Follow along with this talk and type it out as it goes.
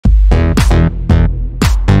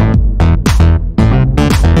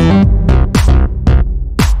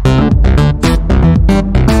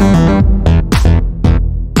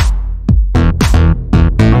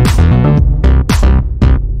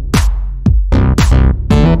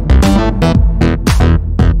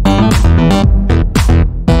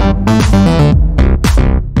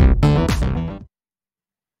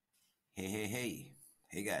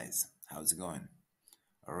How's it going?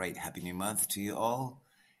 All right, happy new month to you all.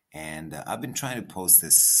 And I've been trying to post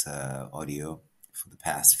this audio for the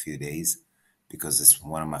past few days because it's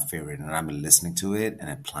one of my favorite, and I've been listening to it and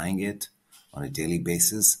applying it on a daily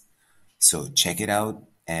basis. So check it out.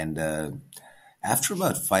 And after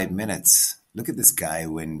about 5 minutes, look at this guy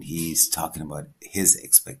when he's talking about his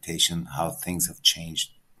expectation, how things have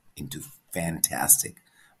changed into fantastic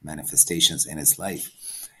manifestations in his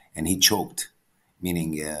life. And he choked,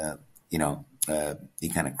 meaning, he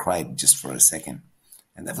kind of cried just for a second.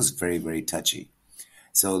 And that was very, very touchy.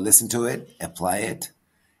 So listen to it, apply it,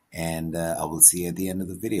 and I will see you at the end of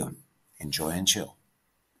the video. Enjoy and chill.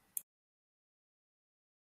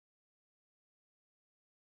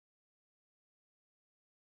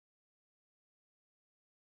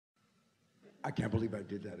 I can't believe I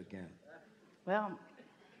did that again. Well,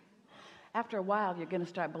 after a while, you're going to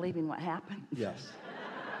start believing what happened. Yes.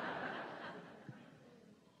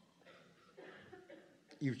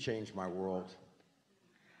 You've changed my world.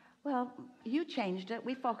 Well, you changed it.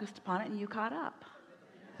 We focused upon it, and you caught up.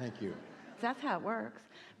 Thank you. That's how it works.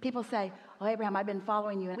 People say, "Oh, Abraham, I've been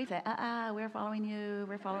following you." And we say, we're following you.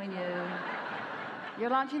 We're following you.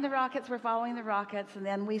 You're launching the rockets. We're following the rockets. And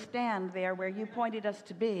then we stand there where you pointed us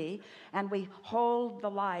to be, and we hold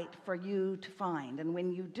the light for you to find. And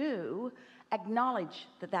when you do, acknowledge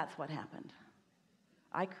that that's what happened.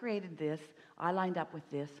 I created this. I lined up with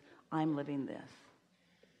this. I'm living this.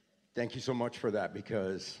 Thank you so much for that,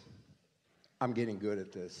 because I'm getting good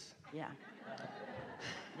at this. Yeah.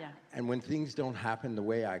 Yeah. And when things don't happen the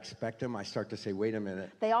way I expect them, I start to say, wait a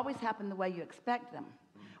minute. They always happen the way you expect them.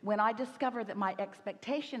 When I discover that my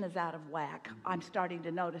expectation is out of whack, I'm starting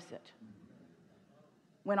to notice it.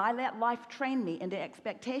 When I let life train me into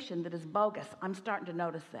expectation that is bogus, I'm starting to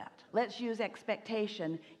notice that. Let's use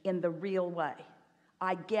expectation in the real way.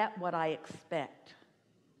 I get what I expect.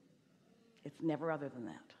 It's never other than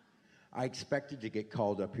that. I expected to get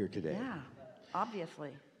called up here today. Yeah,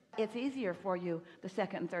 obviously. It's easier for you the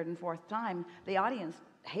second and third and fourth time. The audience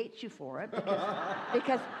hates you for it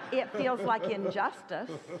because it feels like injustice.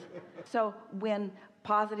 So when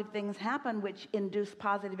positive things happen which induce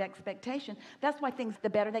positive expectation, that's why things, the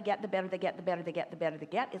better they get, the better they get, the better they get, the better they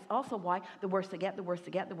get. It's also why the worse they get, the worse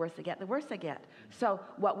they get, the worse they get, the worse they get. So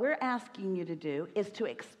what we're asking you to do is to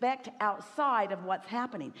expect outside of what's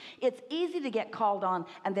happening. It's easy to get called on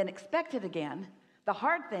and then expect it again. The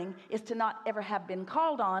hard thing is to not ever have been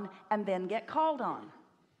called on and then get called on.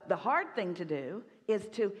 The hard thing to do is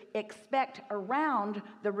to expect around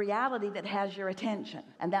the reality that has your attention.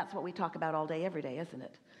 And that's what we talk about all day, every day, isn't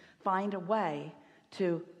it? Find a way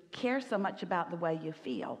to care so much about the way you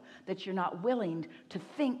feel that you're not willing to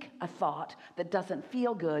think a thought that doesn't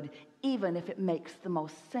feel good, even if it makes the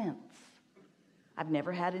most sense. I've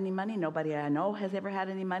never had any money. Nobody I know has ever had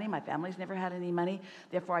any money. My family's never had any money.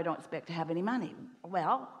 Therefore, I don't expect to have any money.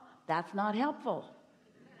 Well, that's not helpful.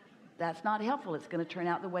 That's not helpful. It's going to turn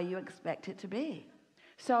out the way you expect it to be.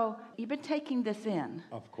 So you've been taking this in.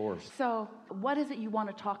 Of course. So what is it you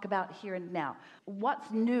want to talk about here and now?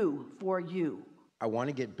 What's new for you? I want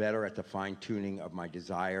to get better at the fine-tuning of my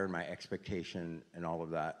desire, my expectation, and all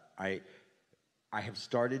of that. I have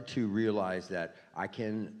started to realize that I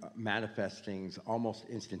can manifest things almost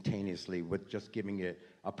instantaneously with just giving it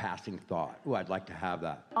a passing thought. Oh, I'd like to have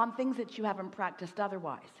that. On things that you haven't practiced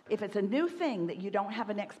otherwise. If it's a new thing that you don't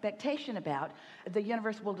have an expectation about, the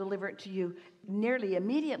universe will deliver it to you nearly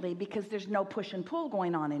immediately because there's no push and pull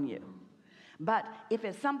going on in you. But if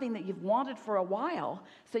it's something that you've wanted for a while,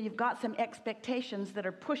 so you've got some expectations that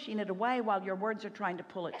are pushing it away while your words are trying to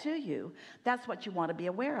pull it to you, that's what you want to be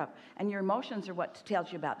aware of. And your emotions are what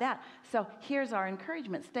tells you about that. So here's our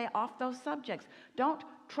encouragement. Stay off those subjects. Don't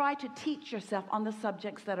try to teach yourself on the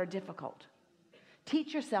subjects that are difficult.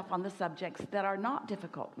 Teach yourself on the subjects that are not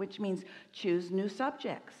difficult, which means choose new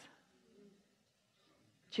subjects.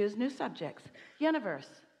 Choose new subjects. Universe,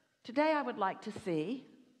 today I would like to see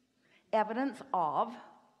evidence of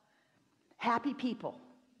happy people.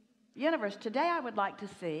 Universe, today I would like to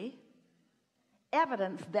see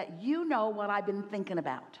evidence that you know what I've been thinking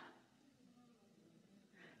about.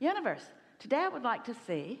 Universe, today I would like to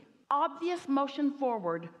see obvious motion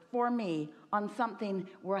forward for me on something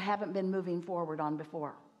where I haven't been moving forward on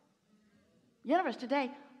before. Universe,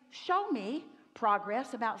 today show me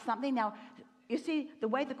progress about something. Now, you see, the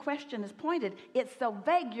way the question is pointed, it's so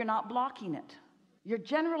vague you're not blocking it. You're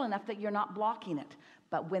general enough that you're not blocking it.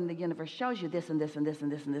 But when the universe shows you this and this and this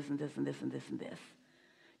and this and this and this and this and this and this,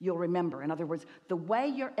 you'll remember. In other words, the way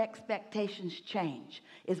your expectations change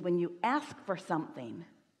is when you ask for something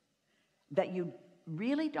that you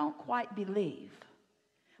really don't quite believe,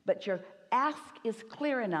 but you're ask is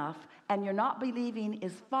clear enough and you're not believing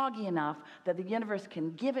is foggy enough that the universe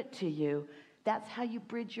can give it to you, that's how you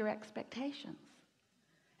bridge your expectations.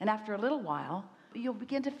 And after a little while, you'll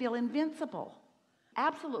begin to feel invincible,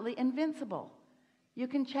 absolutely invincible. You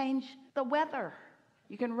can change the weather.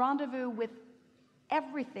 You can rendezvous with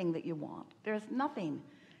everything that you want. There's nothing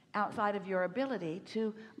outside of your ability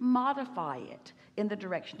to modify it in the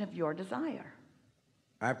direction of your desire.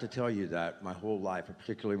 I have to tell you that my whole life,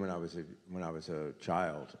 particularly when I was a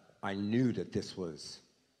child, I knew that this was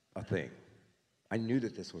a thing. I knew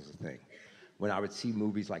that this was a thing. When I would see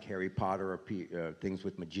movies like Harry Potter or things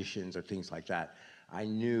with magicians or things like that, I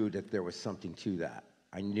knew that there was something to that.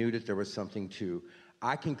 I knew that there was something to,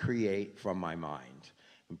 I can create from my mind.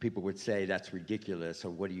 And people would say, that's ridiculous, or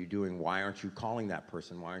what are you doing? Why aren't you calling that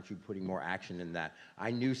person? Why aren't you putting more action in that? I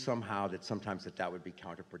knew somehow that sometimes that would be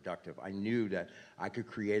counterproductive. I knew that I could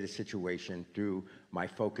create a situation through my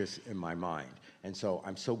focus in my mind. And so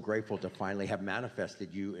I'm so grateful to finally have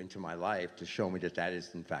manifested you into my life to show me that that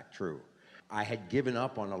is in fact true. I had given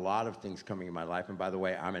up on a lot of things coming in my life, and by the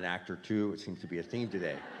way, I'm an actor too. It seems to be a theme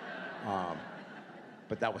today.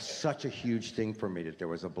 But that was such a huge thing for me that there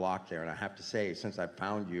was a block there. And I have to say, since I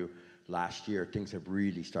found you last year, things have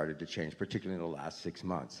really started to change, particularly in the last 6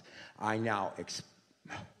 months. I now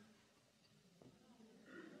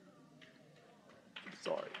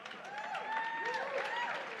sorry.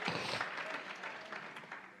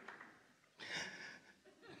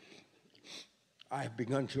 I have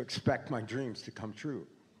begun to expect my dreams to come true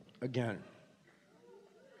again.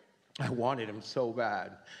 I wanted them so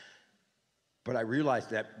bad. But I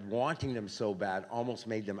realized that wanting them so bad almost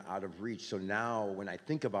made them out of reach. So now when I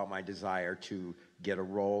think about my desire to get a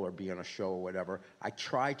role or be on a show or whatever, I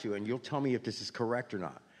try to, and you'll tell me if this is correct or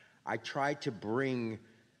not, I try to bring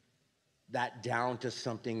that down to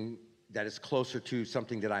something that is closer to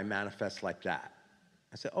something that I manifest like that.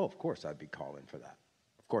 I said, oh, of course I'd be calling for that.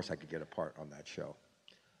 Of course I could get a part on that show.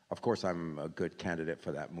 Of course I'm a good candidate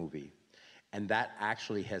for that movie. And that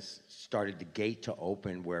actually has started the gate to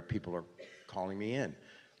open where people are calling me in.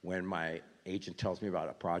 When my agent tells me about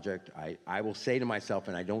a project, I will say to myself,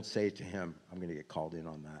 and I don't say it to him, I'm going to get called in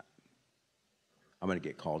on that. I'm going to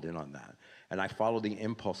get called in on that. And I follow the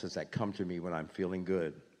impulses that come to me when I'm feeling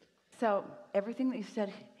good. So everything that you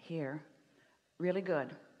said here, really good.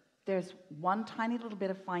 There's one tiny little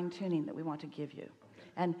bit of fine-tuning that we want to give you. Okay.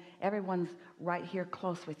 And everyone's right here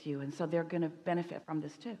close with you, and so they're going to benefit from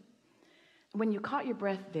this too. When you caught your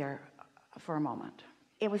breath there for a moment,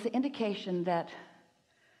 it was an indication that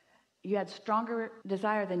you had stronger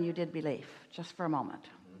desire than you did belief, just for a moment.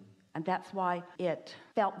 Mm-hmm. And that's why it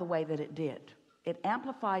felt the way that it did. It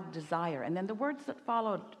amplified desire. And then the words that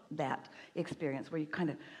followed that experience, where you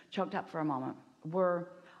kind of choked up for a moment,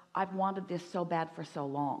 were, I've wanted this so bad for so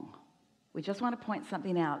long. We just want to point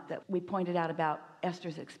something out that we pointed out about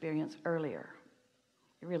Esther's experience earlier.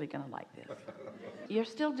 You're really going to like this. You're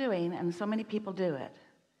still doing, and so many people do it,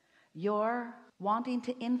 you're wanting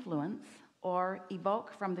to influence or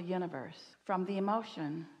evoke from the universe, from the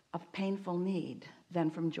emotion of painful need than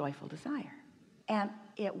from joyful desire. And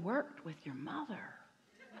it worked with your mother.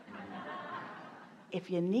 If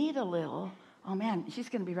you need a little, oh man, she's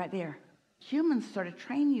going to be right there. Humans sort of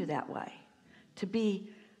train you that way, to be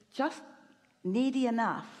just needy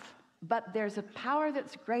enough. But there's a power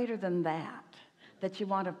that's greater than that you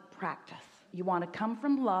want to practice. You want to come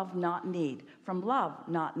from love, not need. From love,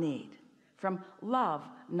 not need. From love,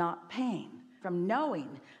 not pain. From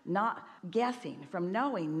knowing, not guessing. From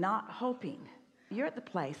knowing, not hoping. You're at the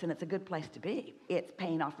place, and it's a good place to be. It's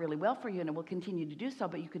paying off really well for you, and it will continue to do so,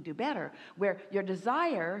 but you could do better, where your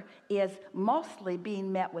desire is mostly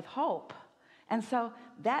being met with hope. And so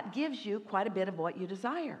that gives you quite a bit of what you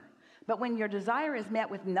desire. But when your desire is met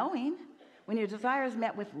with knowing, when your desire is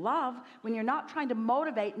met with love, when you're not trying to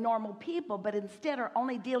motivate normal people, but instead are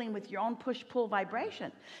only dealing with your own push-pull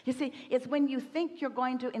vibration. You see, it's when you think you're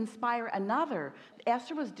going to inspire another.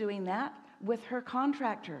 Esther was doing that with her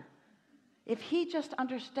contractor. If he just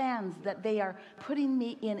understands that they are putting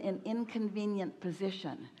me in an inconvenient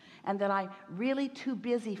position and that I'm really too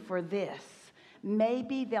busy for this,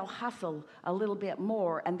 maybe they'll hustle a little bit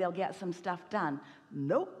more and they'll get some stuff done.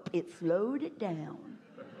 Nope, it slowed it down.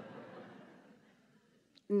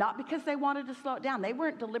 Not because they wanted to slow it down. They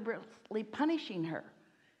weren't deliberately punishing her.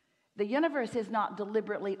 The universe is not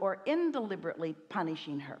deliberately or indeliberately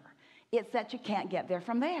punishing her. It's that you can't get there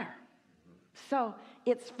from there. So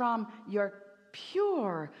it's from your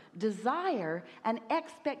pure desire and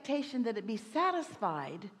expectation that it be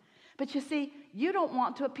satisfied. But you see, you don't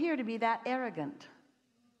want to appear to be that arrogant.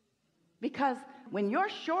 Because when you're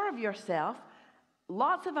sure of yourself,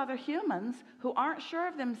 lots of other humans who aren't sure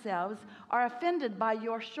of themselves are offended by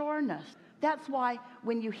your sureness. That's why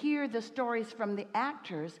when you hear the stories from the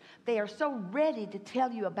actors, they are so ready to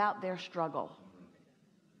tell you about their struggle,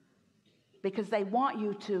 because they want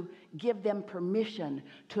you to give them permission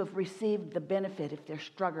to have received the benefit of their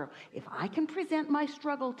struggle. If I can present my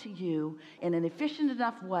struggle to you in an efficient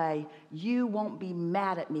enough way, you won't be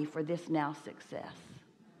mad at me for this now success.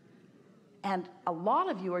 And a lot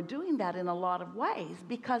of you are doing that in a lot of ways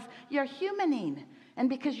because you're humaning, and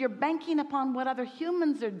because you're banking upon what other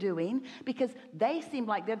humans are doing, because they seem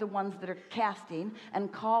like they're the ones that are casting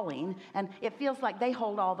and calling, and it feels like they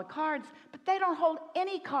hold all the cards, but they don't hold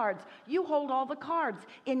any cards. You hold all the cards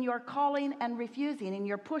in your calling and refusing, in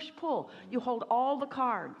your push-pull. You hold all the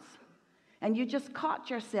cards, and you just caught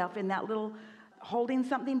yourself in that little holding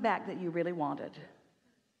something back that you really wanted.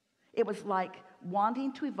 It was like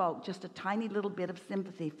wanting to evoke just a tiny little bit of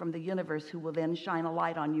sympathy from the universe, who will then shine a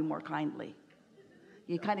light on you more kindly.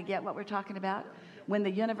 You kind of get what we're talking about? When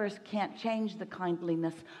the universe can't change the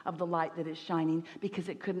kindliness of the light that is shining because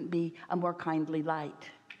it couldn't be a more kindly light.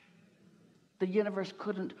 The universe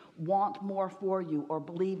couldn't want more for you or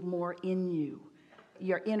believe more in you.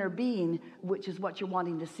 Your inner being, which is what you're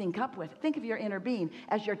wanting to sync up with. Think of your inner being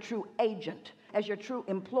as your true agent, as your true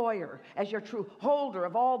employer, as your true holder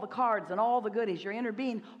of all the cards and all the goodies. Your inner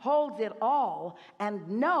being holds it all, and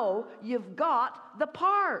know you've got the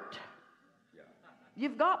part.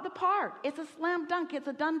 You've got the part. It's a slam dunk. It's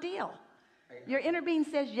a done deal. Your inner being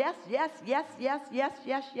says yes, yes, yes, yes, yes,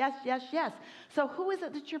 yes, yes, yes, yes. So who is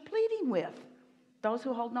it that you're pleading with? Those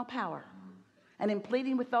who hold no power. And in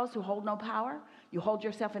pleading with those who hold no power, you hold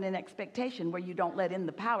yourself in an expectation where you don't let in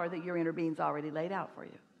the power that your inner being's already laid out for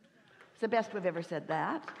you. It's the best we've ever said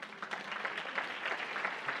that.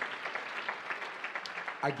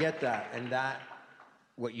 I get that, and that,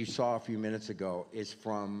 what you saw a few minutes ago, is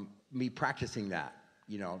from me practicing that.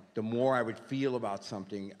 You know, the more I would feel about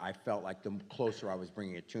something, I felt like the closer I was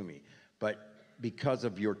bringing it to me. But because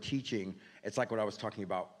of your teaching, it's like what I was talking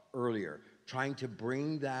about earlier, trying to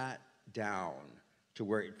bring that down to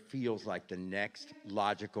where it feels like the next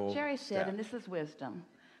logical Jerry said, step. and this is wisdom,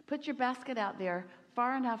 put your basket out there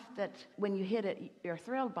far enough that when you hit it, you're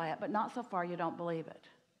thrilled by it, but not so far you don't believe it.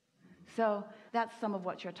 So that's some of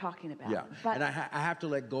what you're talking about. Yeah, but and I have to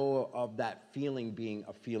let go of that feeling being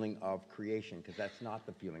a feeling of creation, because that's not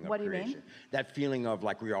the feeling of What do you creation. mean? That feeling of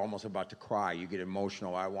like we're almost about to cry, you get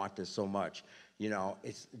emotional, I want this so much. You know,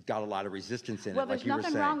 it's got a lot of resistance in well, it, like there's you were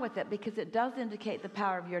nothing saying. wrong with it, because it does indicate the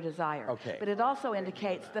power of your desire. Okay. But it also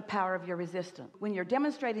indicates the power of your resistance. When you're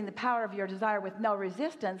demonstrating the power of your desire with no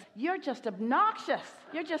resistance, you're just obnoxious.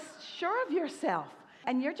 You're just sure of yourself,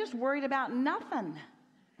 and you're just worried about nothing.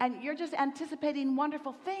 And you're just anticipating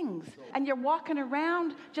wonderful things. And you're walking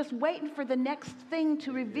around just waiting for the next thing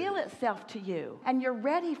to reveal itself to you. And you're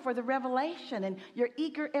ready for the revelation, and you're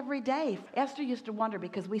eager every day. Esther used to wonder,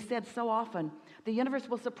 because we said so often, the universe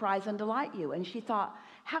will surprise and delight you. And she thought,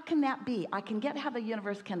 how can that be? I can get how the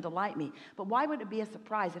universe can delight me, but why would it be a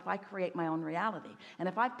surprise if I create my own reality? And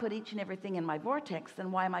if I put each and everything in my vortex,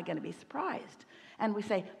 then why am I going to be surprised? And we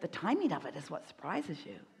say, the timing of it is what surprises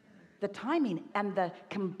you. The timing and the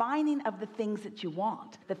combining of the things that you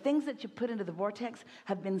want. The things that you put into the vortex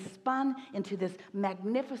have been spun into this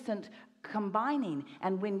magnificent combining.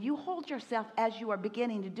 And when you hold yourself, as you are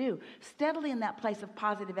beginning to do, steadily in that place of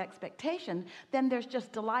positive expectation, then there's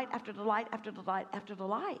just delight after delight after delight after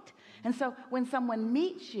delight. And so when someone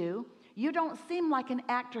meets you, you don't seem like an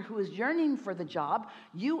actor who is yearning for the job.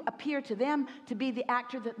 You appear to them to be the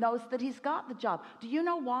actor that knows that he's got the job. Do you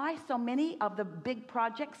know why so many of the big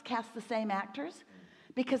projects cast the same actors?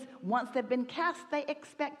 Because once they've been cast, they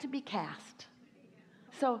expect to be cast.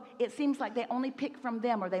 So it seems like they only pick from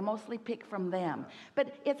them, or they mostly pick from them.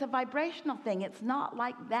 But it's a vibrational thing. It's not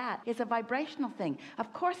like that. It's a vibrational thing.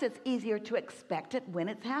 Of course, it's easier to expect it when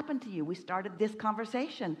it's happened to you. We started this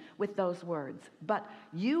conversation with those words. But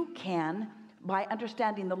you can, by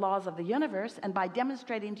understanding the laws of the universe and by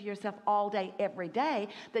demonstrating to yourself all day, every day,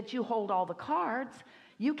 that you hold all the cards,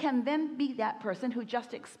 you can then be that person who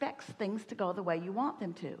just expects things to go the way you want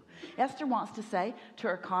them to. Esther wants to say to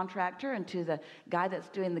her contractor and to the guy that's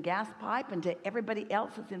doing the gas pipe and to everybody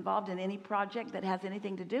else that's involved in any project that has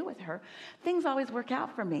anything to do with her, things always work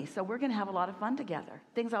out for me, so we're going to have a lot of fun together.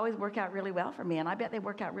 Things always work out really well for me, and I bet they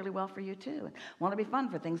work out really well for you too. And want to be fun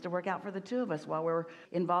for things to work out for the two of us while we're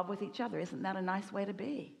involved with each other. Isn't that a nice way to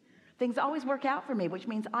be? Things always work out for me, which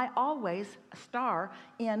means I always star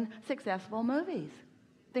in successful movies.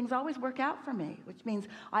 Things always work out for me, which means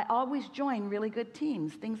I always join really good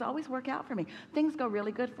teams. Things always work out for me. Things go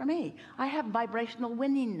really good for me. I have vibrational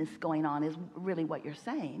winningness going on is really what you're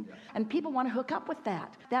saying. And people want to hook up with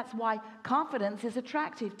that. That's why confidence is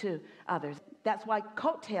attractive to others. That's why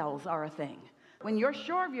coattails are a thing. When you're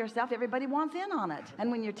sure of yourself, everybody wants in on it. And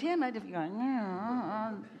when you're timid, if you're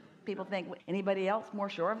going, people think, anybody else more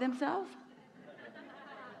sure of themselves?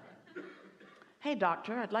 Hey,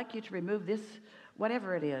 doctor, I'd like you to remove this,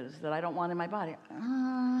 whatever it is that I don't want in my body.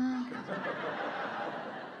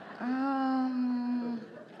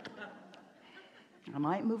 I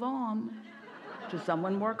might move on to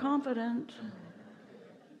someone more confident.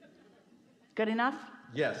 Good enough?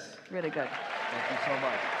 Yes. Really good. Thank you so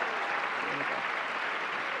much.